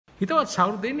හිතවත්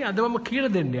සහෘදයනි අද මම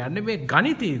කියලා දෙන්න යන්නේ මේ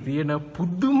ගණිතයේ තියෙන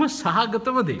පුදුම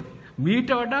සහගතම දේ.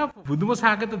 මීට වඩා පුදුම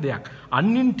සහගත දෙයක්.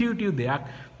 අන්ඉන්ටියුටිව් දෙයක්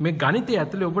මේ ගණිතය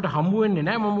ඇතුලේ ඔබට හම්බ වෙන්නේ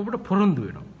නැහැ. මම ඔබට පොරොන්දු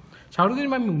වෙනවා. සහෘදයනි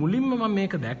මම මුලින්ම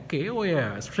මේක දැක්කේ ඔය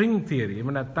ස්ට්‍රින්ග් තියරි.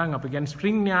 එහෙම නැත්නම් අපි කියන්නේ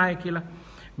ස්ට්‍රින්ග් න්‍යාය කියලා.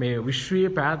 මේ විශ්වීය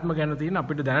පැවැත්ම ගැන තියෙන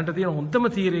අපිට දැනට තියෙන හොඳම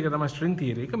තියරි එක තමයි ස්ට්‍රින්ග්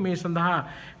තියරි එක. මේ සඳහා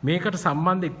මේකට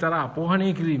සම්බන්ධ එක්තරා අපෝහණය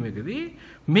කිරීමකදී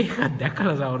මේක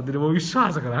දැකලා සහෘදයනි ඔබ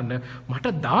විශ්වාස කරන්න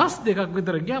මට දවස් දෙකක්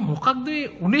විතර ගියා මොකක්ද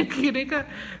මේ උනේ කියන එක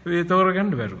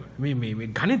තෝරගන්න බැරුව. මේ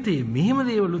ගණිතයේ මෙහෙම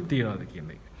දේවලුත් තියනවාද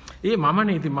කියන එක. ඒ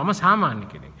මමනේ ඉතින් මම සාමාන්‍ය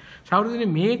කෙනෙක්.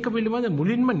 සහෘදයනි මේක පිළිබඳ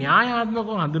මුලින්ම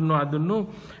න්‍යායාත්මකව හඳුන්වා දුන්නු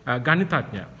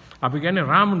ගණිතඥයා අපි කියන්නේ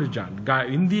රාමනුජන්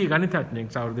ඉන්දිය ගණිතඥයෙක්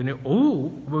සහෘදයනි. ඔව්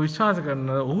ඔබ විශ්වාස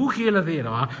කරනවා ඔහු කියලා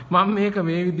තියෙනවා මම මේක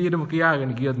මේ විදිහටම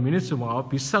කියාගෙන ගියොත් මිනිස්සු මාව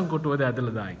පිස්සන් කොටුවද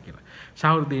ඇදලා දායි කියලා.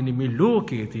 සහෘදයනි මේ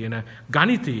ලෝකයේ තියෙන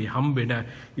ගණිතයේ හම්බෙන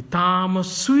ඊටාම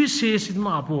සුවිශේෂිතම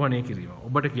අපෝහණය කිරීම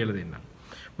ඔබට කියලා දෙන්නම්.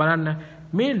 බලන්න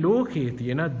මේ ලෝකයේ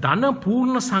තියෙන ධන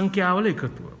පූර්ණ සංඛ්‍යාවල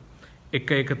එකතුව.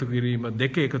 1 එකතු කිරීම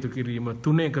 2 එකතු කිරීම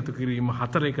 3 එකතු කිරීම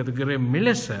 4 එකතු කිරීම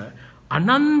මෙලෙස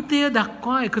අනන්තය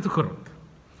දක්වා එකතු කරොත්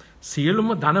සියලුම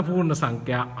ධන පූර්ණ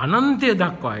සංඛ්‍යා අනන්තය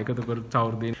දක්වා එකතු කරොත්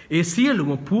සහෘදයනි ඒ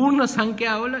සියලුම පූර්ණ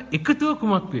සංඛ්‍යාවල එකතුව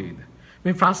කුමක් වේද?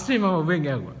 මේ ප්‍රශ්නේ මම ඔබෙන්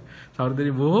අහුවා.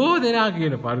 සහෘදයනි බොහෝ දෙනා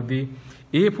කියන පරිදි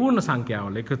ඒ පූර්ණ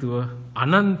සංඛ්‍යාවල එකතුව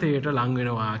අනන්තයට ලං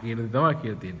වෙනවා කියන දේ තමයි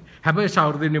කියලා තියෙන්නේ. හැබැයි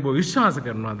සහෘදයනි ඔබ විශ්වාස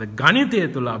කරනවාද ගණිතය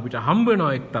තුළ අපිට හම්බ වෙන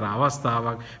එක්තරා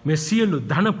අවස්ථාවක් මේ සියලු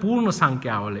ධන පූර්ණ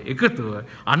සංඛ්‍යාවල එකතුව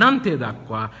අනන්තය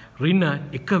දක්වා ඍණ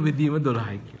 1 විදීම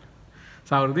 12යි කියලා.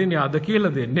 සහෘදයනි අද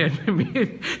කියලා දෙන්නේ මේ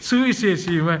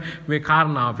සුවිශේෂීම මේ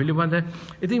කාරණාව පිළිබඳ.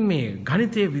 ඉතින් මේ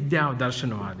ගණිතයේ විද්‍යාව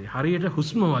දර්ශනවාදී හරියට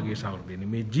හුස්ම වගේ සහෘදයනි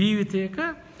මේ ජීවිතයක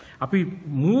අපි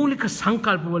මූලික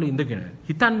සංකල්ප වල ඉඳගෙන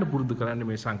හිතන්න පුරුදු කරන්නේ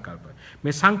මේ සංකල්ප.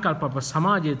 මේ සංකල්ප අප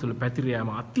සමාජය තුළ පැතිර යාම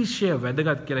අතිශය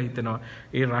වැදගත් කියලා හිතනවා.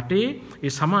 ඒ රටේ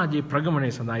ඒ සමාජයේ ප්‍රගමනය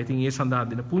සඳහා. ඉතින් ඒ සඳහා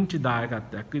දෙන පුංචි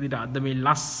දායකත්වයක් විදිහට අද මේ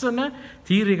ලස්සන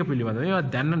තීරයක පිළිබඳ මේවා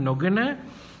දැන නොගෙන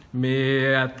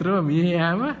මේ අතර මේ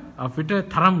යෑම අපිට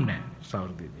තරම් නැහැ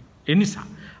සහෘදයනි. ඒ නිසා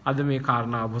අද මේ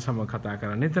කාරණාව ඔබ සමග කතා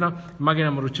කරන්න. එතන මගේ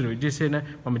නම රුචිර විජේසේන.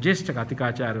 මම ජ්‍යෙෂ්ඨ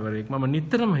කතිකාචාර්යවරයෙක්. මම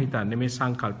නිතරම හිතන්නේ මේ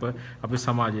සංකල්ප අපේ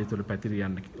සමාජය තුළ පැතිර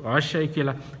යන්න අවශ්‍යයි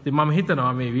කියලා. ඉතින් මම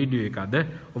හිතනවා මේ වීඩියෝ එක අද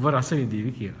ඔබ රස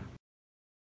විඳීවි කියලා.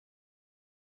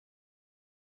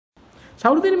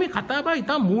 සහෘදයනි මේ කතාව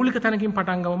ඉතා මූලික තැනකින්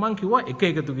පටන් ගමු. මම කිව්වා 1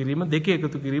 එකතු කිරීම 2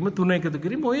 එකතු කිරීම 3 එකතු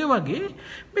කිරීම ඔය වගේ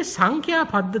මේ සංඛ්‍යා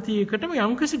පද්ධතියකටම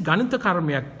යම්කිසි ගණිත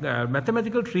කර්මයක්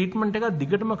මැතමැටිකල් ට්‍රීට්මන්ට් එකක්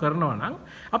දිගටම කරනවා නම්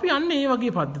අපි අන්න ඒ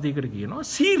වගේ පද්ධතියකට කියනවා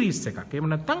සීරීස් එකක්. එහෙම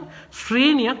නැත්නම්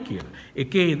ශ්‍රේණියක් කියලා.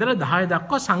 1 ඉඳලා 10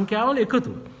 දක්වා සංඛ්‍යාවල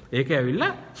එකතුව. ඒක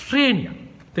ඇවිල්ලා ශ්‍රේණියක්.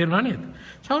 තේරුණා නේද?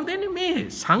 සහෘදයනි මේ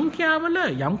සංඛ්‍යාවල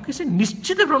යම්කිසි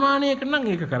නිශ්චිත ප්‍රමාණයකට නම්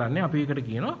ඒක කරන්නේ අපි ඒකට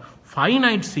කියනවා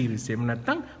ෆයිනයිට් සීරීස්. එහෙම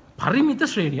නැත්නම් පරිමිත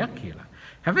ශ්‍රේණියක් කියලා.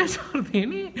 හැබැයි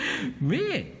සහෘදයනි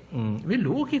මේ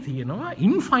ලෝකේ තියෙනවා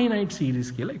ඉන්ෆයිනයිට් සීරීස්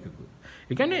කියලා එකක්.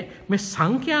 ඒ කියන්නේ මේ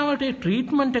සංඛ්‍යාවට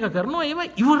ට්‍රීට්මන්ට් එක කරනවා ඒවා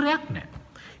ඉවරයක් නැහැ.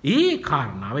 ඒ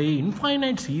කාරණාව ඒ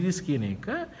ඉන්ෆයිනයිට් සීරීස් කියන එක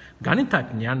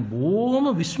ගණිතඥයන් බොහොම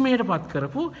විස්මයටපත්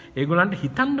කරපු ඒගොල්ලන්ට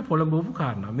හිතන්න පොළඹවපු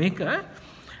කාරණා.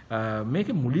 මේක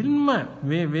මුලින්ම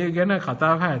මේ ගැන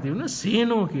කතා කරලා ඇති වුණ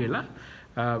සේනෝ කියලා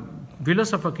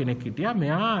ෆිලොසොෆර් කෙනෙක් හිටියා.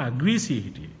 මෙයා ග්‍රීසියේ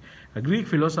හිටියේ. ග්‍රීක්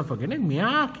ෆිලොසොෆර් කෙනෙක්.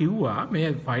 මෙයා කිව්වා මේ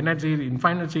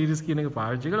ඉන්ෆයිනයිට් සීරීස් කියන එක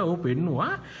පාවිච්චි කරලා ਉਹ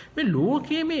පෙන්නුවා මේ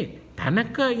ලෝකයේ මේ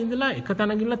තැනක ඉඳලා එක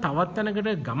තැනකින් තවත්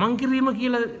තැනකට ගමන් කිරීම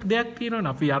කියලා දෙයක්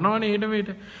තියෙනවනේ. අපි යනවනේ හෙට මෙහෙට.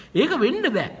 ඒක වෙන්න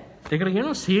බෑ. ඒකට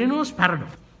කියනවා සේනෝස්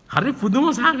පැරඩොක්ස්. හරි පුදුම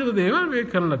සාගත දේවල් මේ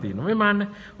කරලා තියෙනවා. මේ මාන්න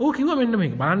ਉਹ කිව්වා මෙන්න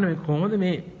මේක බලන්න මේ කොහොමද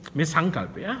මේ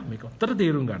සංකල්පය මේක උත්තර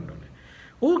තේරුම් ගන්න ඕනේ.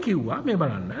 ਉਹ කිව්වා මේ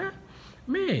බලන්න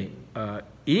මේ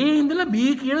A ඉඳලා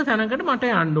B කියන තැනකට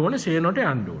මට යන්න ඕනේ සේනෝට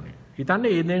යන්න ඕනේ. හිතන්න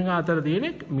ඒ දෙක අතර තියෙන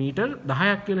මීටර්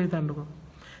 10ක් කියලා හිතන්නකෝ.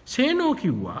 සේනෝ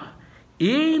කිව්වා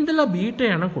A ඉඳලා B ට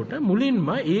යනකොට මුලින්ම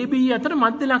AB අතර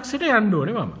මධ්‍ය ලක්ෂයට යන්න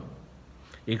ඕනේ මම.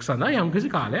 ඒක සඳහා යම්කිසි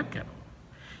කාලයක් යනවා.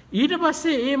 ඊට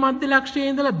පස්සේ ඒ මධ්‍ය ලක්ෂයේ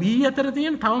ඉඳලා B අතර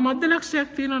තියෙන තව මධ්‍ය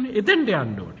ලක්ෂයක් තියෙනවානේ. එතෙන්ට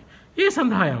යන්න ඕනේ. ඒ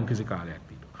සඳහා යම්කිසි කාලයක්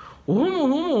තියෙනවා.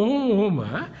 ඔහොම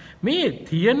මේ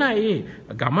තියෙන ඒ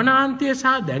ගමනාන්තය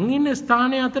සහ දැන් ඉන්න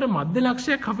ස්ථානය අතර මධ්‍ය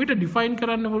ලක්ෂයක් අපිට ඩිෆයින්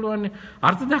කරන්න පුළුවන්.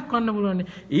 අර්ථ දක්වන්න පුළුවන්.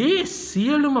 ඒ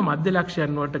සියලුම මධ්‍ය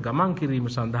ලක්ෂයන් වලට ගමන් කිරීම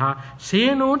සඳහා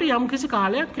සේනෝට යම්කිසි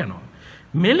කාලයක් යනවා.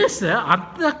 මෙලෙස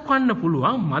අර්ථ දක්වන්න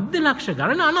පුළුවන් මධ්‍ය ලක්ෂ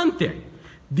ගණන අනන්තයයි.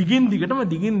 දිගින් දිගටම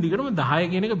 10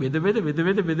 කියන එක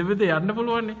බෙද යන්න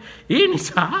පුළුවන්. ඒ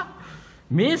නිසා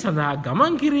මේ සඳහා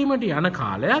ගමන් කිරීමට යන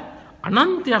කාලයත්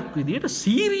අනන්තයක් විදියට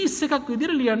සීරීස් එකක්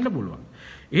විදියට ලියන්න පුළුවන්.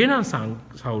 එහෙනම්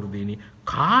සහෘදයනි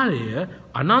කාලය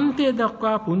අනන්තය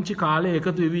දක්වා පුංචි කාලය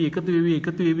එකතු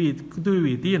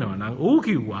වෙවි තියෙනවා නම් ඔව්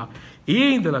කිව්වා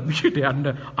ඒ ඉඳලා බියට යන්න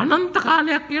අනන්ත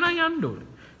කාලයක් වෙනා යන්න ඕනේ.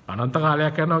 අනන්ත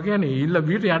කාලයක් යනවා කියන්නේ ඒ ඉල්ල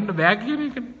බියට යන්න බෑ කියන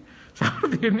එකනේ.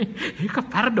 සාර්ථකනේ ඒක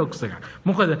පැරඩොක්ස් එකක්.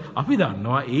 මොකද අපි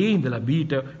දන්නවා ඒ ඉඳලා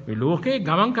බීට මේ ලෝකේ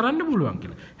ගමන් කරන්න පුළුවන්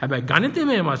කියලා. හැබැයි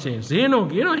ගණිතමය වශයෙන් සේනෝ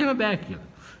කියනවා එහෙම බෑ කියලා.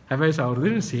 හැබැයි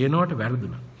සෞර්දිනේ සේනෝට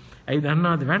වැරදුනා. ඇයි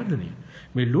දන්නවද වැරදුනේ?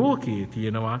 මේ ලෝකයේ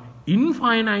තියෙනවා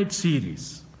ඉන්ෆයිනයිට් සීරීස්.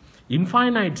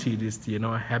 ඉන්ෆයිනයිට් සීරීස්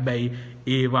තියෙනවා. හැබැයි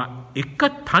ඒවා එක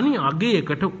තනි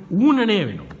අගයකට ඌනනේ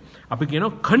වෙනවා. අපි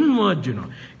කියනවා කන්වර්ජ් වෙනවා.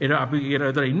 ඒක අපි කියන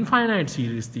ඉන්ෆයිනයිට්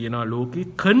සීරීස් තියෙනවා ලෝකේ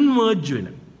කන්වර්ජ් වෙන.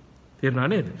 තේරුණා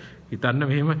නේද? හිතන්න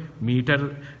මෙහෙම මීටර්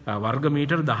වර්ග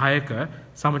මීටර් 10ක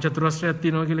සමචතුරස්‍රයක්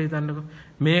තියෙනවා කියලා හිතන්නකෝ.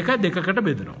 මේක දෙකකට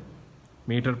බෙදනවා.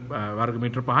 මීටර් වර්ග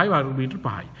මීටර් 5යි වර්ග මීටර්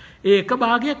 5යි. ඒ එක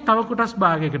භාගයක් තව කොටස්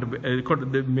භාගයකට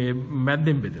මේ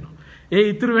මැද්දෙන් බෙදෙනවා. ඒ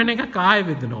ඉතුරු වෙන එක කාය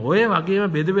බෙදෙනවා. ඔය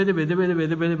වගේම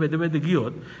බෙද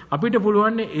ගියොත් අපිට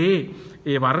පුළුවන්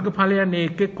ඒ වර්ගඵලයන් ඒ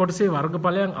එක් එක් කොටසේ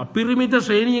වර්ගඵලයන් අපරිමිත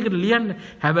ශ්‍රේණියකට ලියන්න.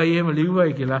 හැබැයි එහෙම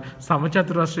ලිව්වයි කියලා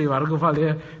සමචතුරස්‍රයේ වර්ගඵලය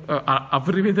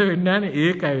අපරිමිත වෙන්නේ නැහනේ.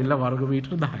 ඒක ඇවිල්ලා වර්ග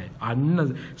මීටර 10යි. අන්න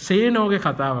සේනෝගේ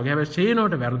කතාව වගේ. හැබැයි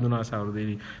සේනෝට වැරදුනා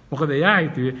සෞරදේවි. මොකද එයා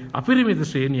හිතුවේ අපරිමිත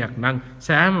ශ්‍රේණියක් නම්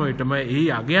සෑම විටම ඒ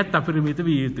අගයත් අපරිමිත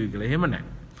විය යුතුයි කියලා. එහෙම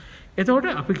නැහැ. එතකොට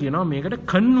අපි කියනවා මේකට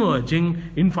converging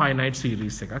infinite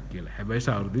series එකක් කියලා. හැබැයි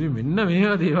සෞරදේවි මෙන්න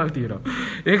මේවා දේවල් තියෙනවා.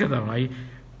 ඒක තමයි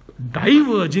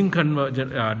diverging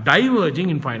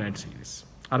infinite series.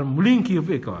 අර මුලින්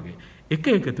කියපු එක වගේ. එක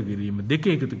එකතු කිරීම, දෙක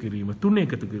එකතු කිරීම, තුන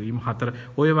එකතු කිරීම, හතර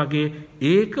ඔය වගේ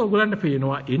ඒක ඔයගලන්ට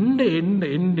පේනවා එන්න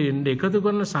එකතු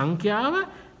කරන සංඛ්‍යාව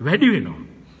වැඩි වෙනවා.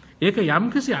 ඒක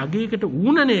යම්කිසි අගයකට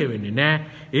ඌනණය වෙන්නේ නැහැ.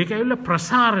 ඒක ඇවිල්ලා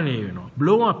ප්‍රසාරණය වෙනවා.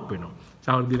 blow up වෙනවා.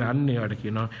 සෞරදින අන්නේ වට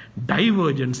කියනවා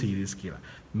divergent series කියලා.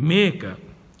 මේක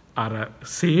අර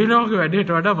සේනෝගේ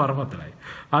වැඩේට වඩා බරපතලයි.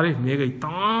 හරි මේක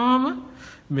ඊටාම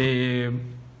මේ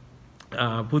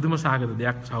පුදුම සාගත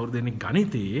දෙයක් සෞරදෙනික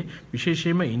ගණිතයේ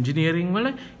විශේෂයෙන්ම ඉංජිනේරින් වල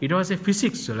ඊට පස්සේ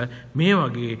ෆිසික්ස් වල මේ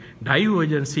වගේ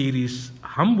divergent series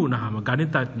හම්බුනහම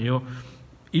ගණිතඥයෝ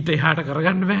ඊට එහාට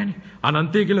කරගන්න බෑනේ.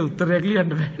 අනන්තය කියලා උත්තරයක්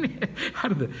ලියන්න බෑනේ.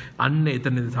 හරිද? අන්න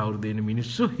එතනදී සෞරදෙනික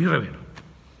මිනිස්සු හිර වෙනවා.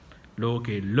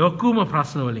 ලෝකේ ලොකුම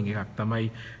ප්‍රශ්න වලින් එකක් තමයි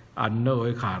අන්න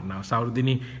ওই කාරණාව.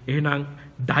 සෞරදිනී එහෙනම්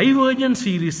ඩයිවර්ජන්ට්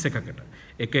සීරීස් එකකට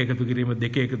එක එකතු කිරීම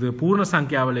දෙක එකතු පූර්ණ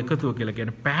සංඛ්‍යාවල එකතුව කියලා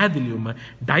කියන පැහැදිලිවම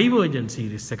ඩයිවර්ජන්ට්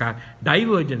සීරීස් එකක්.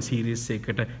 ඩයිවර්ජන්ට් සීරීස්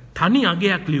එකකට තනි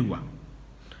අගයක් ලිව්වා.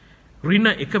 ඍණ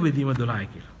 1 බෙදීම 12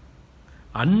 කියලා.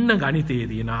 අන්න ගණිතයේ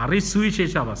තියෙන හරි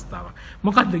සුවිශේෂ අවස්ථාවක්.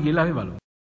 මොකක්ද කියලා අපි බලමු.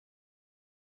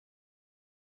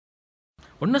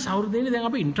 ඔන්න සෞරදේනේ දැන්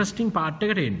අපි ඉන්ටරෙස්ටිං පාර්ට්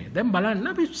එකට එන්නේ. දැන් බලන්න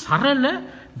අපි සරල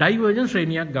ඩයිවර්ජන්ට්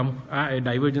ශ්‍රේණියක් ගමු. ඒ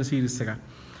ඩයිවර්ජන්ට් සීරීස් එකක්.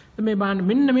 මේ බලන්න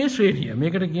මෙන්න මේ ශ්‍රේණිය.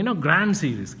 මේකට කියනවා ග්‍රෑන්ඩ්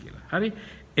සීරීස් කියලා. හරි?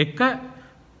 1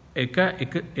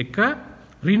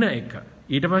 ඍණ 1.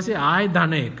 ඊට පස්සේ ආය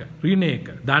ධන 1 ඍණ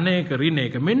 1 ධන 1 ඍණ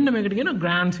 1. මෙන්න මේකට කියනවා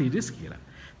ග්‍රෑන්ඩ් සීරීස් කියලා.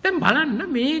 දැන් බලන්න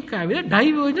මේක ඇවිල්ලා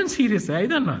ඩයිවර්ජන්ට් සීරීස් එකයි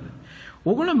දන්නවද?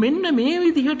 ඕගොල්ලෝ මෙන්න මේ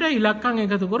විදිහට ඉලක්කම්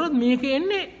එකතු කරොත් මේක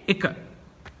එන්නේ 1.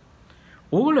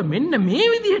 ඕගොල්ලෝ මෙන්න මේ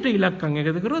විදිහට ඉලක්කම්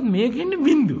එකතු කරොත් මේක එන්නේ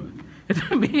බිඳුව.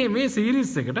 එතන මේ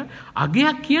සීරීස් එකට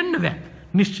අගයක් කියන්න බෑ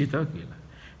නිශ්චිතව කියලා.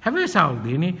 හැබැයි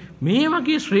සෞදීනේ මේ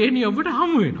වගේ ශ්‍රේණිය ඔබට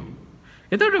හමු වෙනවා.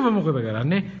 එතකොට ඔබ මොකද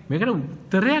කරන්නේ? මේකට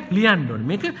උත්තරයක් ලියන්න ඕනේ.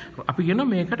 මේක අපි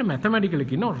කියනවා මේකට මැතමැටිකලි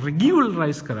කියනවා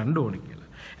රෙගියුලරයිස් කරන්න ඕනේ කියලා.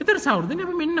 එතකොට සෞදීනේ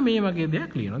අපි මෙන්න මේ වගේ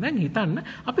දෙයක් ලියනවා. දැන් හිතන්න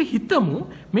අපි හිතමු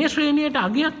මේ ශ්‍රේණියට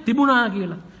අගයක් තිබුණා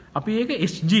කියලා. අපි ඒක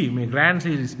SG මේ ග්‍රෑන්ඩ්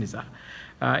සීරීස් නිසා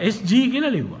SG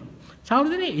කියලා ලිව්වා.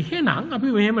 සෞරදෙනේ එහෙනම් අපි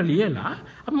මෙහෙම ලියලා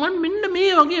අපි මෙන්න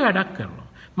මේ වගේ වැඩක් කරනවා.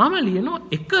 මම ලියනවා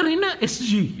 1 ඍණ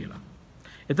SG කියලා.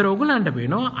 ඒතර ඔයගලන්ට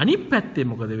පේනවා අනිත් පැත්තේ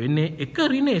මොකද වෙන්නේ? 1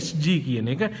 ඍණ SG කියන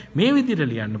එක මේ විදිහට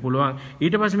ලියන්න පුළුවන්.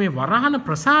 ඊට පස්සේ මේ වරහන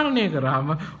ප්‍රසාරණය කරාම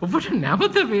ඔබට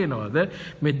නැවත පේනවද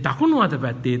මේ දකුණු අත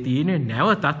පැත්තේ තියෙන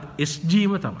නැවතත්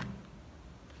SGම තමයි.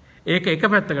 ඒක එක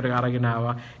පැත්තකට අරගෙන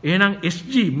ආවා. එහෙනම්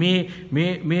SG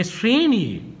මේ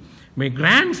ශ්‍රේණියේ මේ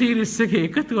ග්‍රෑන්ඩ් සීරීස් එකේ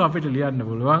එකතුව අපිට ලියන්න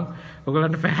පුළුවන්.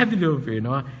 ඔයගලන්ට පැහැදිලිවම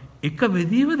පේනවා 1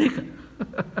 බෙදීම 2.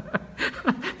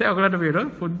 දැන් ඔයගලන්ට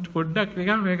පේනවා පොඩ්ඩක්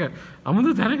නිකන් මේක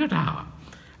අමුතු තැනකට ආවා.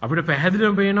 අපිට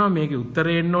පැහැදිලිවම පේනවා මේකේ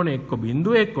උත්තරේ එන්න ඕනේ එක්ක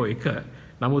බිඳුව එක්ක 1.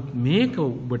 නමුත් මේක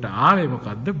ඔබට ආවේ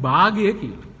මොකද්ද? භාගය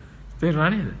කියලා. තේරුණා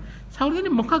නේද?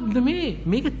 සෞරදෙනේ මොකක්ද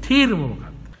මේක තේරුම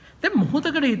මොකක්ද? දැන්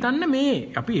මොහොතකට හිතන්න මේ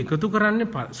අපි එකතු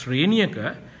කරන්නේ ශ්‍රේණියක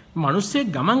මිනිස්සෙක්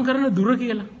ගමන් කරන දුර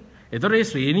කියලා. එතකොට මේ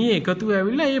ශ්‍රේණියේ එකතුව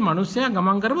ඇවිල්ලා මේ මිනිස්සයා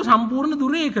ගමන් කරපු සම්පූර්ණ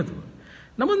දුරේ එකතුව.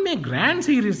 නමුත් මේ ග්‍රෑන්ඩ්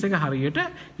සීරීස් එක හරියට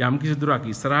යම් කිසි දුරක්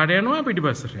ඉස්සරහට යනවා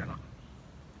පිටිපස්සට යනවා.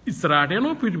 ඉස්සරහට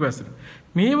යනවා පිටිපස්සට.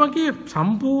 මේ වගේ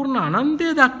සම්පූර්ණ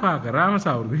අනන්තය දක්වා කරාම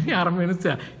සෞරදෙනේ අර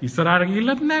මිනිස්සයා ඉස්සරහට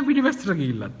ගිහිල්ලත් නැහැ පිටිපස්සට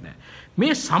ගිහිල්ලත් නැහැ.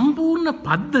 මේ සම්පූර්ණ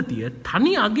පද්ධතිය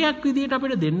තනි අගයක් විදිහට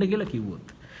අපිට දෙන්න කියලා කිව්වොත්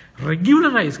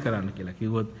රෙගියුලරයිස් කරන්න කියලා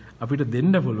කිව්වොත් අපිට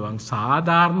දෙන්න පුළුවන්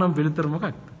සාධාරණ පිළිතුර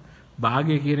මොකක්ද?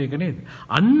 භාගය කියන එක නේද?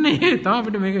 අන්න ඒ තමයි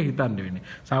අපිට මේක හිතන්න වෙන්නේ.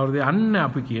 සහෝදරයෝ අන්න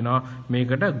අපි කියනවා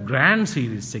මේකට ග්‍රෑන්ඩ්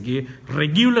සීරීස් එකේ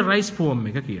රෙගියුලරයිස් ෆෝම්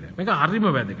එක කියලා. මේක හරිම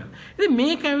වැදගත්. ඉතින්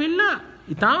මේක ඇවිල්ලා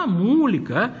ඉතාම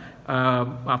මූලික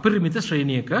අපරිමිත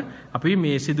ශ්‍රේණියක අපි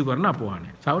මේ සිදු කරන අපවාහනය.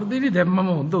 සහෝදරයනි දැන් මම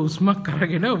හොඳ උස්මක්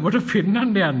අරගෙන ඔබට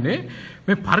පෙන්වන්න යන්නේ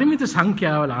මේ පරිමිත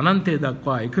සංඛ්‍යාවල අනන්තය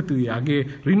දක්වා එකතු වී යගේ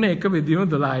ඍණ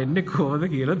 1/12 එන්නේ කොහොමද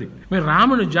කියලා දෙන්න. මේ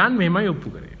රාමනුජාන් මෙහෙමයි ඔප්පු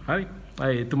කරේ. හරි.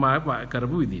 එතුමා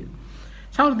කරපු විදිය.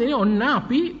 සහෝදරයනි ඔන්න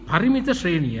අපි පරිමිත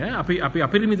ශ්‍රේණිය අපි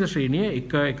අපරිමිත ශ්‍රේණිය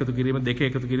 1 එකතු කිරීම 2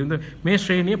 එකතු කිරීම මේ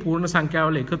ශ්‍රේණිය පූර්ණ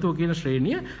සංඛ්‍යාවල එකතුව කියන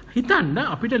ශ්‍රේණිය හිතන්න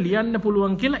අපිට ලියන්න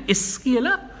පුළුවන් කියලා S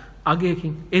කියලා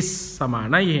අගයකින් S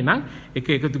සමානයි එහෙනම්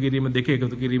 1 එකතු කිරීම 2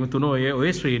 එකතු කිරීම 3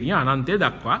 ඔය ශ්‍රේණිය අනන්තය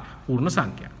දක්වා පූර්ණ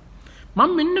සංඛ්‍යා.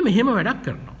 මම මෙන්න මෙහෙම වැඩක්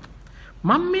කරනවා.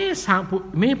 මම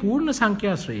මේ පූර්ණ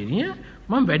සංඛ්‍යා ශ්‍රේණිය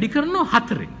මම වැඩි කරනවා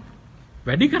 4ෙන්.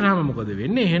 වැඩි කරාම මොකද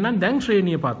වෙන්නේ? එහෙනම් දැන්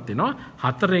ශ්‍රේණියපත් වෙනවා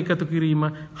 4 එකතු කිරීම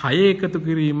 6 එකතු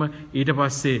කිරීම ඊට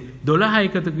පස්සේ 12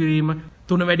 එකතු කිරීම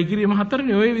 3 වැඩි කිරීම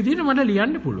 4නේ. ඔය විදිහට මට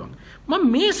ලියන්න පුළුවන්. මම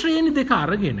මේ ශ්‍රේණි දෙක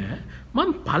අරගෙන මම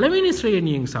පළවෙනි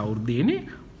ශ්‍රේණියෙන් සෞර්දීනේ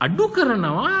අඩු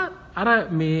කරනවා අර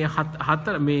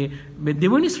මේ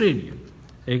දෙවෙනි ශ්‍රේණිය.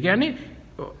 ඒ කියන්නේ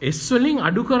S වලින්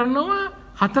අඩු කරනවා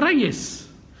 4S.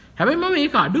 හැබැයි මම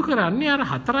ඒක අඩු කරන්නේ අර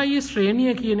 4S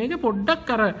ශ්‍රේණිය කියන එක පොඩ්ඩක්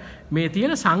අර මේ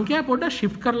තියෙන සංඛ්‍යා පොඩ්ඩක්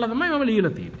shift කරලා තමයි මම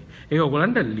ලියලා තියෙන්නේ. ඒක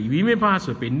ඔයගලන්ට ලිවීමේ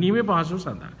පහසුව, පෙන්වීමේ පහසුව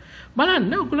සඳහා.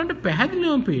 බලන්න ඔයගලන්ට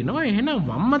පැහැදිලිවම පේනවා එහෙනම්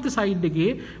වම් අත සයිඩ්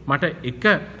එකේ මට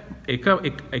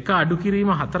එක අඩු කිරීම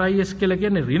 4S කියලා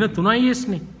කියන්නේ ඍණ 3S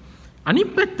නේ. අනිත්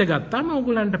පැත්ත ගත්තාම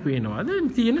ඔයගලන්ට පේනවාද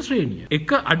තියෙන ශ්‍රේණිය. එක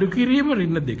අඩු කිරීම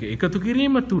ඍණ 2, එකතු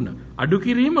කිරීම 3, අඩු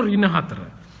කිරීම ඍණ 4.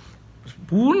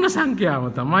 පූර්ණ සංඛ්‍යාව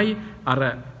තමයි අර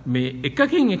මේ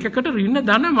එකකින් එකකට ඍණ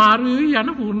ධන මාරු වෙවි යන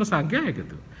පූර්ණ සංඛ්‍යා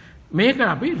එකතු. මේක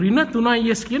අපි ඍණ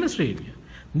 3S කියන ශ්‍රේණිය.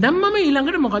 දැන් මම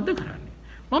ඊළඟට මොකද්ද කරන්නේ?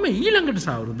 මම ඊළඟට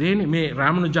සවුරුදේනේ මේ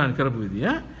රාමනුජාන් කරපු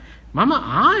විදිය මම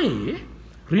ආයේ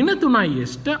ඍණ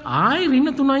 3Sට ආයේ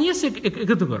ඍණ 3S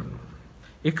එකතු කරනවා.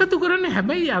 එකතු කරන්නේ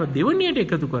හැබැයි අර දෙවණියට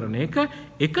එකතු කරන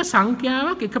එක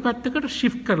සංඛ්‍යාවක් එක පැත්තකට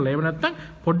shift කරලා එහෙම නැත්නම්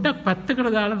පොඩ්ඩක් පැත්තකට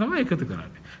දාලා තමයි එකතු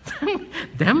කරන්නේ.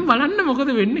 දැන් බලන්න මොකද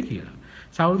වෙන්නේ කියලා.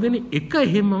 සහෝදරනි එක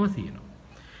එහෙමම තියෙනවා.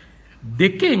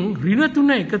 දෙකෙන් ඍණ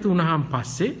 3 එකතු වුණාම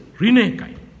පස්සේ ඍණ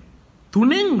 1යි.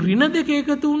 3ෙන් ඍණ 2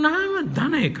 එකතු වුණාම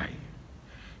ධන 1යි.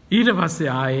 ඊට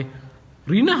පස්සේ ආයේ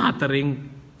ඍණ 4ෙන්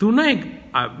 3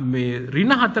 මේ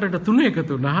ඍණ 4ට 3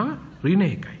 එකතු වුණාම ඍණ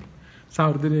 1යි.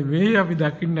 සහෝදරනි මේ අපි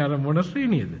දකින්නේ අර මොන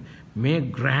ශ්‍රේණියද? මේ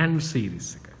ග්‍රෑන්ඩ්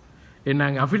සීරීස් එක.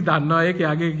 එහෙනම් අපි දන්නවා ඒක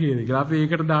යගේ කියන එක. අපි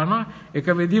ඒකට දානවා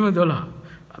 1/12.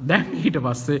 දැන් ඊට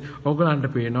පස්සේ ඔයගලන්ට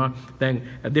පේනවා දැන්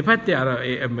දෙපැත්තේ අර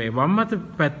මේ වම් අත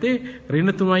පැත්තේ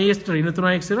ඍණ 3x ඍණ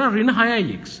 3x ඍණ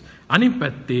 6x අනිත්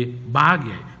පැත්තේ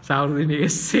භාගයයි. සහෝදරනි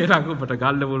එස්සේ රඟපට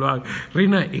ගන්න පුළුවන්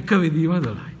ඍණ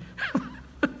 1/12යි.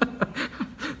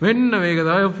 මෙන්න මේක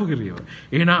තමයි ඔප්පු කිරීම.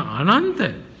 එහෙනම් අනන්ත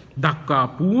දක්වා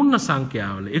පූර්ණ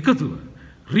සංඛ්‍යාවල එකතුව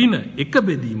ඍණ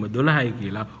 1/12යි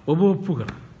කියලා ඔබ ඔප්පු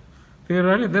කරා.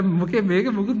 තේරුණානේ? දැන් මේක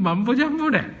මොකුත් මම්පොජම්මෝ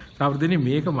නෑ. සහෝදරනි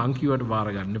මේක මං කිව්වට බාර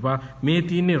ගන්න එපා. මේ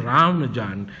තියෙන්නේ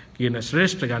රාමනුජාන් කියන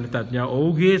ශ්‍රේෂ්ඨ ගණිතඥයා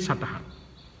ඔහුගේ සටහන්.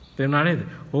 තේරුණා නේද?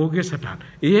 ඔහුගේ සටහන්.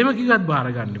 එහෙම කිව්වත් බාර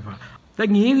ගන්න එපා.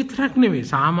 දැන් මේ විතරක් නෙවෙයි.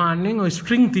 සාමාන්‍යයෙන් ඔය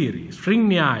ස්ට්‍රින්ග් තියරි, ස්ට්‍රින්ග්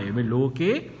න්‍යාය මේ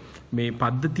ලෝකේ මේ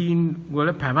පද්ධතීන්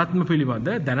වල පැවැත්ම පිළිබඳ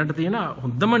දැනට තියෙන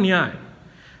හොඳම න්‍යාය.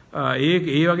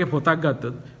 ඒ වගේ පොතක්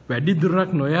ගත්තොත් වැඩි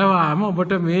දුරක් නොයවාම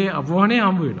ඔබට මේ අපෝහණය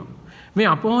හම්බ වෙනවා. මේ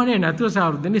අපෝහණය නැතුව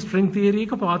සාර්ධනි ස්ට්‍රින්ග් තියරි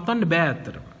එක පවත්වන්න බෑ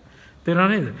ඇත්තටම.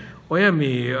 තේරුණා නේද? ඔය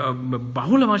මේ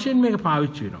බහුල වශයෙන් මේක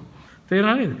පාවිච්චි වෙනවා.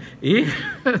 තේරුණා නේද?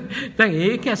 දැන්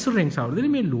ඒක ඇසුරෙන් සාර්ධනි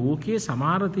මේ ලෝකයේ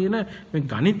සමහර තියෙන මේ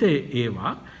ගණිතයේ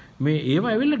ඒවා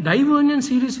ඇවිල්ලා ඩයිවර්ජන්ට්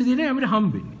සීරීස් විදිහට අපිට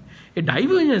හම්බෙන්නේ. ඒ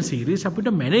ඩයිවර්ජන්ට් සීරීස් අපිට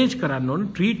මැනේජ් කරන්න ඕනේ,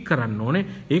 ට්‍රීට් කරන්න ඕනේ.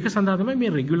 ඒක සඳහා තමයි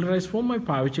මේ රෙගියුලරයිස් ෆෝම් අපි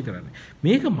පාවිච්චි කරන්නේ.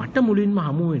 මේක මට මුලින්ම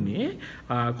හමු වෙන්නේ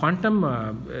ක්වොන්ටම්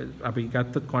අපි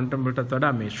ගත්තත් ක්වොන්ටම් වලටත්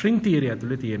වඩා මේ ස්ට්‍රින්ග් තියරි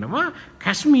ඇතුලේ තියෙනවා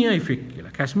කැස්මියර් ඉෆෙක්ට්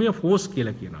කියලා. කැස්මියර් ෆෝස්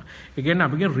කියලා කියනවා. ඒ කියන්නේ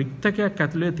අපිගේ රික්තකයක්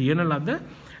ඇතුලේ තියෙන ලද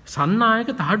සන්නායක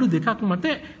තහඩු දෙකක් මත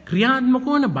ක්‍රියාත්මක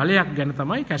වන බලයක් ගැන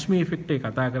තමයි කැස්මියර් ඉෆෙක්ට් එක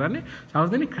කතා කරන්නේ.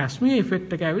 සාමාන්‍යයෙන් කැස්මියර්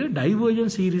ඉෆෙක්ට් එක ඇවිල්ලා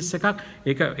ඩයිවර්ජන්ට් සීරීස් එකක්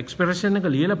ඒක එක්ස්ප්‍රෙෂන් එක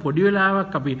ලියලා පොඩි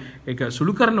වෙලාවක් අපි ඒක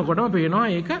සුළු කරනකොටම පේනවා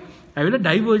ඒක ඇවිල්ලා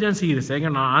ඩයිවර්ජන්ට් සීරීස්. ඒක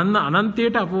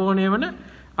අනන්තයට අපෝහණය වෙන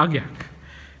අගයක්.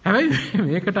 හැබැයි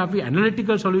මේකට අපි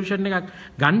ඇනලිටිකල් සොලියුෂන් එකක්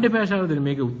ගන්න එපා සහෝදරනි.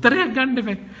 මේක උත්තරයක් ගන්න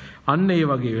එපා. අන්න ඒ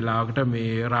වගේ වෙලාවකට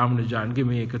මේ රාමනුජාන්ගේ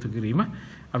මේ එකතු කිරීම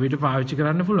අපිට පාවිච්චි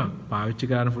කරන්න පුළුවන්. පාවිච්චි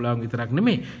කරන්න පුළුවන් විතරක්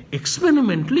නෙමෙයි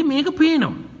එක්ස්පෙරිමෙන්ටලි මේක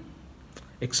පේනවා.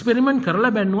 එක්ස්පෙරිමන්ට්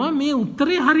කරලා බැලුවා මේ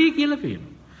උත්තරේ හරිය කියලා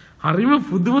පේනවා. හරිම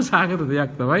පුදුම සාගත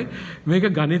දෙයක් තමයි මේක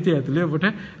ගණිතය ඇතුලේ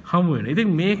ඔබට හමු වෙනවා.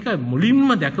 ඉතින් මේක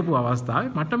මුලින්ම දැකපු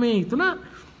අවස්ථාවේ මට මේ හිතුණා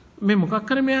මේ මොකක්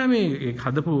කරේ මෙයා මේ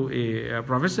හදපු ඒ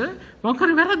ප්‍රොෆෙසර් මොකක්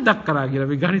කරේ වැරද්දක් කරා කියලා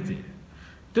මේ ගණිතේ.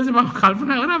 ඊට පස්සේ මම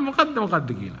කල්පනා කරා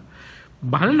මොකද්ද කියලා.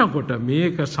 බලනකොට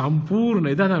මේක සම්පූර්ණ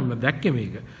එදා නම් දැක්කේ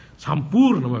මේක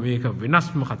සම්පූර්ණම මේක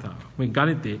වෙනස්ම කතාවක්. මේ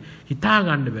ගණිතේ හිතා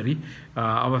ගන්න බැරි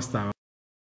අවස්ථාවක්.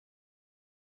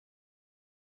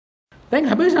 දැන්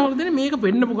හැබැයි සාමාන්‍යයෙන් මේක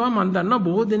පෙන්නපු ගමන් මම දන්නවා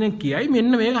බොහෝ දෙනෙක් කියයි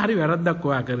මෙන්න මේක හරි වැරද්දක්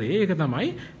ඔයා කරේ. ඒක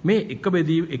තමයි මේ එක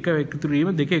බෙදී එක එකතු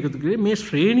වීම දෙක එකතු කිරීම මේ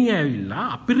ශ්‍රේණිය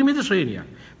ඇවිල්ලා අපරිමිත ශ්‍රේණියක්.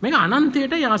 මේක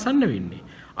අනන්තයට ආසන්න වෙන්නේ.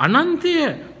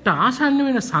 අනන්තයට ආසන්න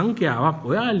වෙන සංඛ්‍යාවක්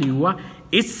ඔයා ලිව්වා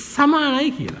S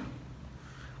සමානයි කියලා.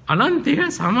 අනන්තය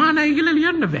සමානයි කියලා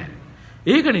ලියන්න බෑ.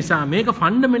 ඒක නිසා මේක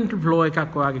ෆන්ඩමෙන්ටල් ෆ්ලෝ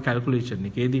එකක් ඔයාගේ කැල්කියුලේෂන්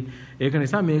එකේදී ඒක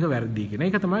නිසා මේක වැරදි කියන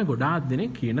එක තමයි ගොඩාක්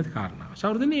දෙනෙක් කියන කාරණාව.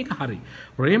 සමහරවිට ඒක හරි.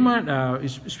 රේමන්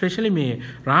ස්පෙෂලි මේ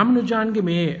රාමනුජාන්ගේ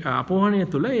මේ අපෝහණය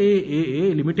තුළ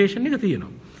ඒ ලිමිටේෂන් එක තියෙනවා.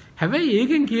 හැබැයි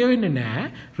ඒකෙන් කියවෙන්නේ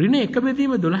නැහැ ඍණ එක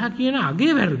බෙදීම 12 කියන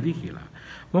අගේ වැරදි කියලා.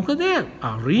 මොකද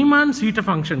රීමාන් සීට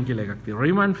ෆන්ක්ෂන් කියලා එකක් තියෙනවා.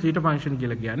 රීමාන් සීට ෆන්ක්ෂන්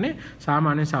කියලා කියන්නේ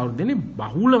සාමාන්‍ය සෞර්ධ්‍යනේ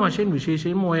බහුල වශයෙන්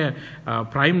විශේෂයෙන්ම ඔය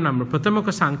ප්‍රයිම් නම්බර්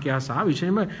ප්‍රථමක සංඛ්‍යා සහ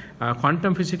විශේෂයෙන්ම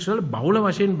ක්වොන්ටම් ෆිසික්ස් වල බහුල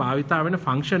වශයෙන් භාවිතා වෙන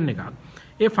ෆන්ක්ෂන් එකක්.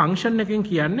 ඒ ෆන්ක්ෂන් එකෙන්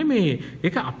කියන්නේ මේ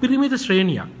ඒක අපරිමිත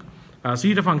ශ්‍රේණියක්.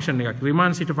 සීට ෆන්ක්ෂන් එකක්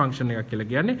රීමාන් සීට ෆන්ක්ෂන් එකක් කියලා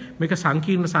කියන්නේ මේක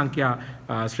සංකීර්ණ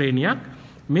සංඛ්‍යා ශ්‍රේණියක්.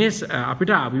 මේ අපිට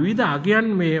විවිධ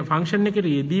අගයන් මේ ෆන්ක්ෂන් එකට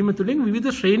යෙදීම තුළින් විවිධ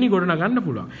ශ්‍රේණි ගොඩනගන්න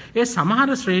පුළුවන්. ඒ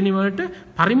සමහර ශ්‍රේණි වලට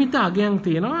පරිමිත අගයන්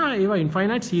තියෙනවා ඒවා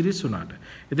ඉන්ෆයිනයිට් සීරීස් උනාට.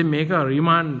 ඉතින් මේක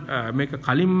රීමාන් මේක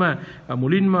කලින්ම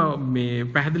මුලින්ම මේ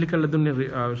පැහැදිලි කරලා දුන්නේ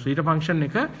ශ්‍රීට ෆන්ක්ෂන්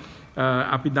එක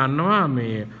අපි දන්නවා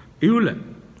මේ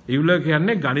ඉවුල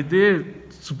කියන්නේ ගණිතයේ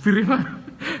සුපිරිම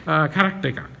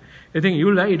කැරක්ටර් එකක්. ඉතින්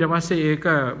ඉවුලා ඊට පස්සේ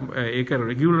ඒක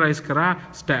රෙගියුලරයිස් කරා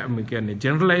කියන්නේ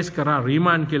ජෙනරලයිස් කරා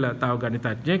රීමාන් කියලා තව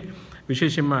ගණිතඥයෙක්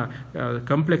විශේෂයෙන්ම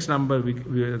කම්ප්ලෙක්ස් නම්බර්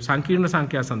සංකීර්ණ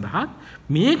සංඛ්‍යා සඳහා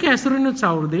මේක ඇසුරිනුත්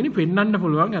සෞර්ධේනි පෙන්වන්න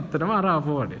පුළුවන් ඇත්තටම අර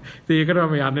අපෝවඩ. ඉතින් ඒකට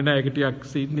මම යන්නේ නැහැ ඒක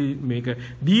ටිකක් මේක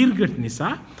දීර්ඝ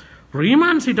නිසා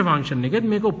රීමාන් සිට ෆන්ක්ෂන් එකෙත්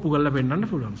මේක ඔප්පු කරලා පෙන්වන්න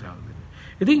පුළුවන් සෞර්ධේනි.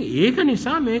 ඉතින් ඒක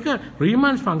නිසා මේක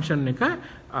රීමාන් ෆන්ක්ෂන් එක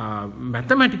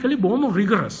mathematically බොහොම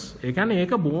rigorous. ඒ කියන්නේ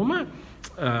ඒක බොහොම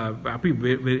අපි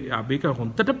ඒක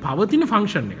හොඳට පවතින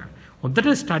ෆන්ක්ෂන් එකක්.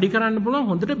 හොඳට ස්ටඩි කරන්න පුළුවන්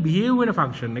හොඳට බිහේව් වෙන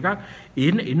ෆන්ක්ෂන් එකක්.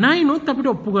 එනයිනොත් අපිට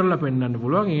ඔප්පු කරලා පෙන්නන්න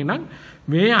පුළුවන්. එහෙනම්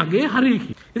මේ අගේ හරි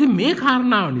කි. ඉතින් මේ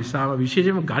කාරණාව නිසා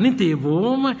විශේෂයෙන්ම ගණිතයේ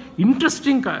බොහොම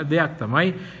ඉන්ටරෙස්ටිං දෙයක්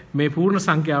තමයි මේ පූර්ණ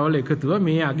සංඛ්‍යාවල එකතුව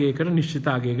මේ අගයකට නිශ්චිත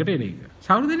අගයකට එන එක.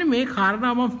 සෞර්ධනේ මේ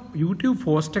කාරණාව YouTube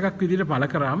පෝස්ට් එකක් විදිහට පළ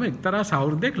කරාම එක්තරා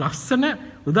සෞර්ධයක් ලස්සන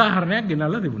උදාහරණයක්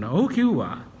ගෙනල්ලා තිබුණා. ඔහු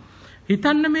කිව්වා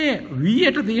හිතන්න මේ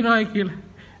V8 තියනවායි කියලා.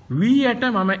 V8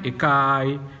 මම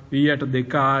 1යි, V8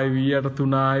 2යි, V8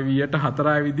 3යි, V8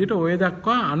 4යි විදිහට ඔය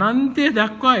දක්වා අනන්තය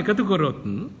දක්වා එකතු කරොත්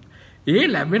ඒ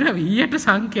ලැබෙන V8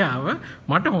 සංඛ්‍යාව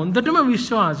මට හොඳටම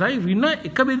විශ්වාසයි ඍණ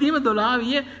එක බෙදීම 12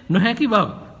 විය නොහැකි බව.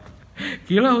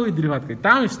 කියලා ඔහු ඉදිරිපත් කළා.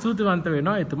 තාම ස්තුතිවන්ත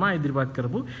වෙනවා එතුමා ඉදිරිපත්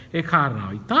කරපු ඒ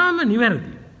කාරණාව. ඊටාම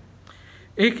නිවැරදි.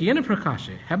 ඒ කියන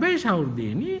ප්‍රකාශය. හැබැයි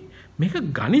සෞර්ධේනි මේක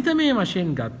ගණිතමය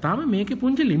වශයෙන් ගත්තාම මේකේ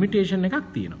පුංචි ලිමිටේෂන්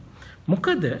එකක් තියෙනවා.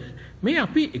 මොකද මේ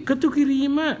අපි එකතු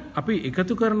කිරීම අපි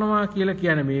එකතු කරනවා කියලා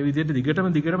කියන්නේ මේ විදිහට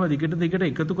දිගට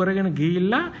එකතු කරගෙන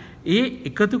ගිහිල්ලා ඒ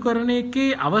එකතු කරන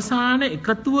එකේ අවසාන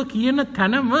එකතුව කියන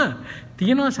තැනම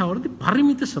තියෙනවා සෞර්ධි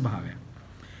පරිමිත ස්වභාවයක්.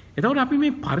 එතකොට අපි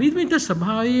මේ පරිමිත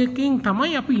ස්වභාවයකින්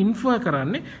තමයි අපි ඉන්ෆර්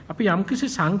කරන්නේ අපි යම්කිසි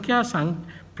සංඛ්‍යා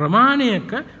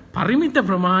ප්‍රමාණයක පරිමිත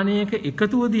ප්‍රමාණයක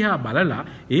එකතුව දිහා බලලා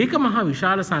ඒක මහා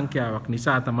විශාල සංඛ්‍යාවක්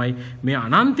නිසා තමයි මේ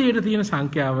අනන්තයට තියෙන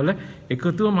සංඛ්‍යාවල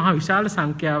එකතුව මහා විශාල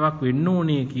සංඛ්‍යාවක් වෙන්න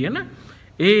ඕනේ කියන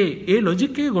ඒ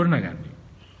ලොජික් එක ගොඩනගන්නේ.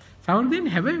 සමහරවිට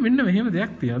හැබැයි මෙන්න මෙහෙම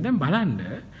දෙයක් තියෙනවා. දැන් බලන්න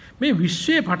මේ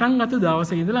විශ්වයේ පටන් ගත්ත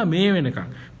දවසේ ඉඳලා මේ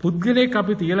වෙනකන් පුද්ගලයෙක්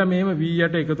අපි තියලා මේව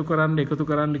V8 එකතු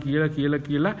කරන්න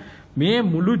කියලා මේ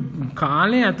මුළු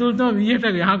කාලේ ඇතුළතම V8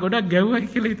 යහ ගොඩක් ගැව්වයි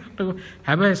කියලා හිතන්නකෝ.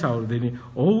 හැබැයි සෞර්ධෙනි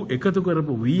ඔව් එකතු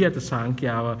කරපු V8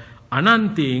 සංඛ්‍යාව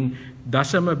අනන්තයෙන්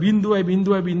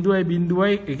 0.0.0.0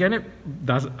 ඒ කියන්නේ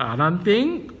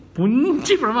අනන්තයෙන්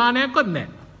පුංචි ප්‍රමාණයක්වත් නැහැ.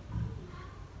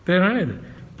 තේරෙනවද?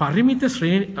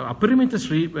 අපරිමිත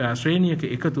ශ්‍රේණියක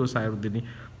එකතුව සෞර්ධෙනි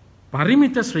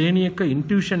පරිමිත ශ්‍රේණියක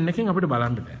ඉන්ටියුෂන් එකෙන් අපිට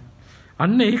බලන්න බෑ.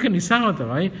 අන්න ඒක නිසාම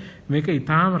තමයි මේක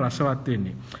ඊටාම රසවත්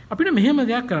වෙන්නේ. අපිට මෙහෙම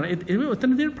දෙයක් කරන්න.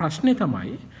 එතන තියෙන ප්‍රශ්නේ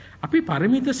තමයි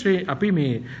අපි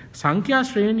මේ සංඛ්‍යා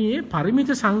ශ්‍රේණියේ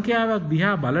පරිමිත සංඛ්‍යාවක්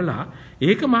දිහා බලලා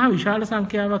ඒක මහා විශාල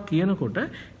සංඛ්‍යාවක් කියනකොට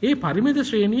ඒ පරිමිත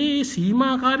ශ්‍රේණියේ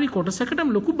සීමාකාරී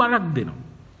කොටසකටම ලොකු බලක් දෙනවා.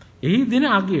 එහි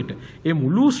දෙන අගයට ඒ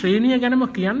මුළු ශ්‍රේණිය ගැනම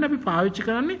කියන්න අපි පාවිච්චි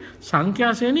කරන්නේ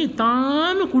සංඛ්‍යා ශ්‍රේණිය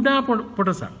ඊටාම කුඩා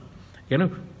කොටසක්. කියන්නේ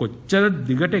කොච්චර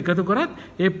දිගට එකතු කරත්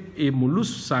ඒ මුළු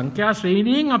සංඛ්‍යා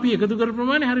ශ්‍රේණියෙන් අපි එකතු කරපු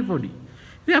ප්‍රමාණය හරි පොඩි.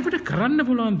 ඉතින් අපිට කරන්න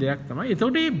පුළුවන් දෙයක් තමයි.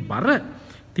 එතකොට මේ බර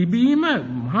තිබීම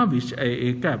මහා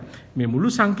ඒක මේ මුළු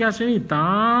සංඛ්‍යා ශ්‍රේණිය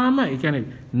තාම ඒ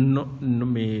කියන්නේ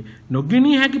මේ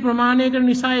නොගිනී හැකි ප්‍රමාණයක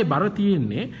නිසා ඒ බර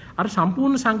තියෙන්නේ අර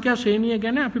සම්පූර්ණ සංඛ්‍යා ශ්‍රේණිය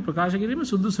ගැන අපි ප්‍රකාශ කිරීම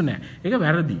සුදුසු නෑ. ඒක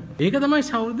වැරදි. ඒක තමයි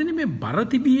සහෘදෙනි මේ බර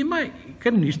තිබීම එක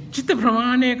නිශ්චිත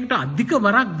ප්‍රමාණයකට අධික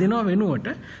බරක් දෙනව වෙනුවට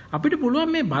අපිට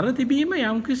පුළුවන් මේ බර තිබීම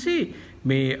යම්කිසි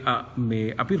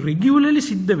මේ අපි රෙගියුලර්ලි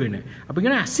සිද්ධ වෙන අපි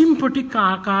කියන asymptotic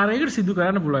ආකාරයකට සිදු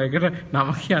කරන්න පුළුවන්. ඒකට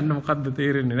නම කියන්න මොකද්ද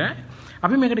තේරෙන්නේ නෑ.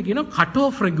 අපි මේකට කියනවා cut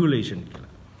off regulation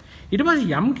කියලා. ඊට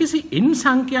පස්සේ යම්කිසි n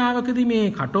සංඛ්‍යාවකදී මේ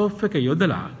cut off එක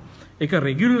යොදලා ඒක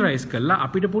රෙගියුලරයිස් කළා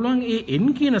අපිට පුළුවන් ඒ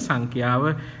n කියන සංඛ්‍යාව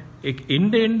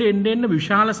එන්න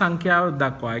විශාල සංඛ්‍යාවක්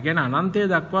දක්වා ඒ කියන්නේ අනන්තය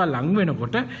දක්වා ලං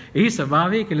වෙනකොට එහි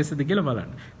ස්වභාවය කෙලෙසද කියලා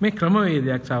බලන්න. මේ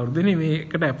ක්‍රමවේදයක් සවෘදෙනි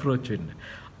මේකට අප්‍රෝච් වෙන්න.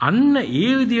 අන්න ඒ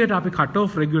විදිහට අපි cut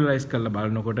off regularize කරලා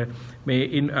බලනකොට මේ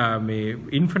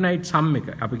infinite sum එක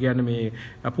අපි කියන්නේ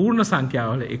මේ පූර්ණ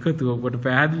සංඛ්‍යාවල එකතුව ඔබට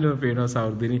පැහැදිලිව පේනවා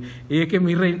සවෘදෙනි. ඒකේ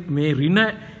මේ ඍණ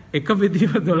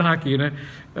 1/12 කියන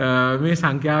මේ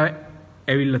සංඛ්‍යාව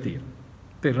ඇවිල්ලා තියෙනවා.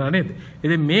 තේරුණා නේද?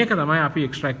 ඉතින් මේක තමයි අපි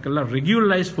එක්ස්ට්‍රැක්ට් කරලා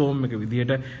regularized form එක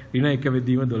විදිහට ඍණ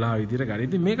 1/12 විදිහට ගන්න.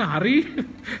 ඉතින් මේක හරි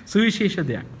සුවිශේෂ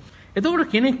දෙයක්. එතකොට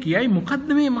කෙනෙක් කියයි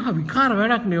මොකද්ද මේ මහා විකාර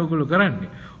වැඩක් නේ ඔයගොල්ලෝ කරන්නේ?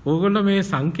 ඕගොල්ලෝ මේ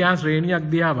සංඛ්‍යා ශ්‍රේණියක්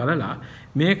දිහා බලලා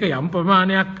මේක යම්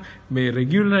ප්‍රමාණයක් මේ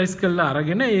රෙගියුලරයිස් කරලා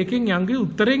අරගෙන ඒකෙන් යම්කිසි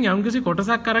උත්තරෙන් යම්කිසි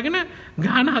කොටසක් අරගෙන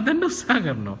ගාන හදන්න උත්සාහ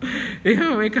කරනවා.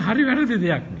 එහෙම මේක හරි වැරදි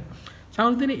දෙයක් නේ.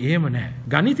 සමහරවිට එහෙම නැහැ.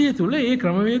 ගණිතය තුල ඒ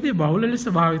ක්‍රමවේදය බහුල ලෙස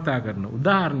භාවිතා කරන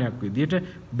උදාහරණයක් විදිහට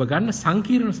ඔබ ගන්න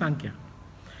සංකීර්ණ සංඛ්‍යා.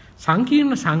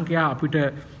 සංකීර්ණ සංඛ්‍යා අපිට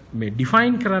මේ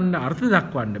ඩිෆයින් කරන්න අර්ථ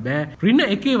දක්වන්න බෑ. ඍණ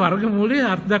 1 වර්ගමූලයේ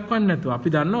අර්ථ දක්වන්න නැතුව අපි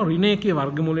දන්නවා ඍණ 1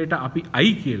 වර්ගමූලයට අපි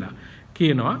i කියලා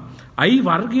කියනවා. i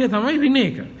වර්ගය තමයි ඍණ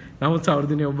 1. නමුත්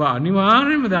සවර්ධනයේ ඔබ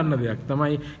අනිවාර්යයෙන්ම දන්න දෙයක්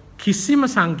තමයි කිසිම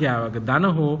සංඛ්‍යාවක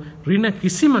ධන හෝ ඍණ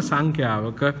කිසිම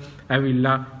සංඛ්‍යාවක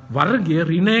ඇවිල්ලා වර්ගය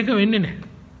ඍණ 1 වෙන්නේ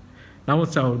නැහැ. නමුත්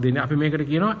සහෘදයනි අපි මේකට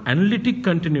කියනවා ඇනලිටික්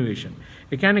කන්ටිනියුේෂන්.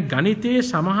 ඒ කියන්නේ ගණිතයේ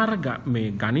සමහර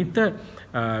මේ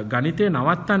ගණිතය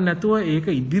නවත්තන්න නැතුව ඒක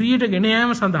ඉදිරියට ගෙන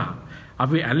යාම සඳහා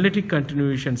අපි ඇනලිටික්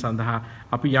කන්ටිනියුේෂන් සඳහා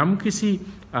අපි යම්කිසි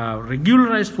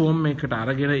රෙගියුලරයිස් ෆෝම් එකකට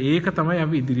අරගෙන ඒක තමයි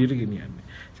අපි ඉදිරියට ගෙනියන්නේ.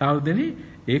 සහෘදයනි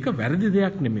ඒක වැරදි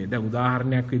දෙයක් නෙමෙයි. දැන්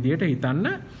උදාහරණයක් විදිහට හිතන්න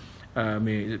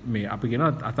මේ අපි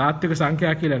කියනවා අතාත්වික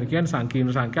සංඛ්‍යා කියලා. කියන්නේ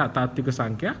සංකීර්ණ සංඛ්‍යා අතාත්වික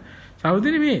සංඛ්‍යා.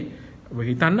 සහෘදයනි මේ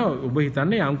ඔබ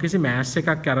හිතන්නේ යම්කිසි මෑස්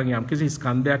එකක් අරන් යම්කිසි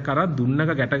ස්කන්ධයක් අරන්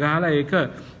දුන්නක ගැට ගහලා ඒක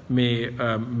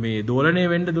මේ දෝලණය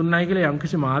වෙන්න දුන්නයි කියලා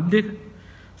යම්කිසි මාධ්‍යයක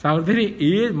සහෘදයනි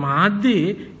ඒ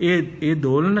මාධ්‍යයේ ඒ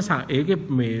දෝලන ඒකේ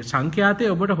මේ සංඛ්‍යාතය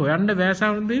ඔබට හොයන්න බෑ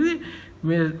සහෘදයනි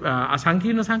මේ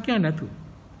අසංකීර්ණ සංඛ්‍යා නැතුව.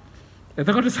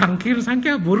 එතකොට සංකීර්ණ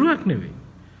සංඛ්‍යා බොරුවක් නෙවෙයි.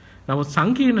 නමුත්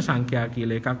සංකීර්ණ සංඛ්‍යා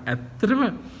කියලා එකක් ඇත්තටම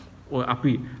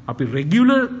අපි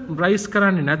රෙගියුලරයිස්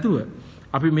කරන්නේ නැතුව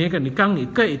අපි මේක නිකන්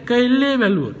එක එල්ලේ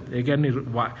බැලුවොත් ඒ කියන්නේ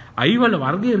i වල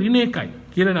වර්ගය ඍණ 1යි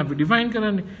කියලා අපි ඩිෆයින්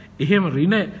කරන්නේ. එහෙම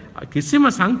ඍණ කිසිම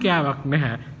සංඛ්‍යාවක්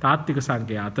නැහැ තාත්වික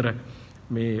සංඛ්‍යා අතර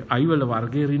මේ i වල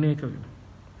වර්ගය ඍණ 1 වෙනවා.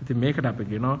 ඉතින් මේකට අපි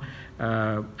කියනවා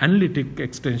ඇනලිටික්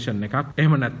එක්ස්ටෙන්ෂන් එකක්.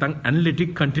 එහෙම නැත්නම්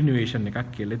ඇනලිටික් කන්ටිනියුේෂන්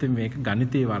එකක් කියලා. ඉතින් මේක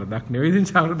ගණිතයේ වරදක් නෙවෙයි. ඉතින්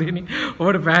සහෘදයනි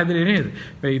ඔබට පැහැදිලි නේද?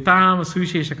 මේ ඊටාම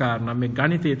සුවිශේෂ කාරණා මේ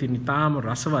ගණිතයේ තියෙන ඊටාම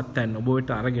රසවත් තැන්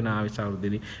ඔබට අරගෙන ආවේ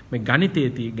සහෘදයනි. මේ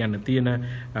ගණිතයේ ගැන තියෙන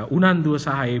උනන්දුව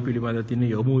සහ ඒ පිළිබඳ තියෙන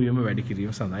යොමු වීම වැඩි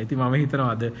කිරීම සඳහා. ඉතින් මම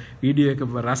හිතනවා අද වීඩියෝ එක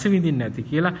රස විඳින්න ඇති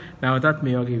කියලා. නැවතත්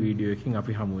මේ වගේ වීඩියෝ එකකින්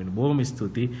අපි හමු වෙන. බොහොම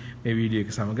ස්තුතියි මේ වීඩියෝ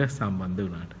එක සමග සම්බන්ධ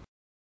වුණාට.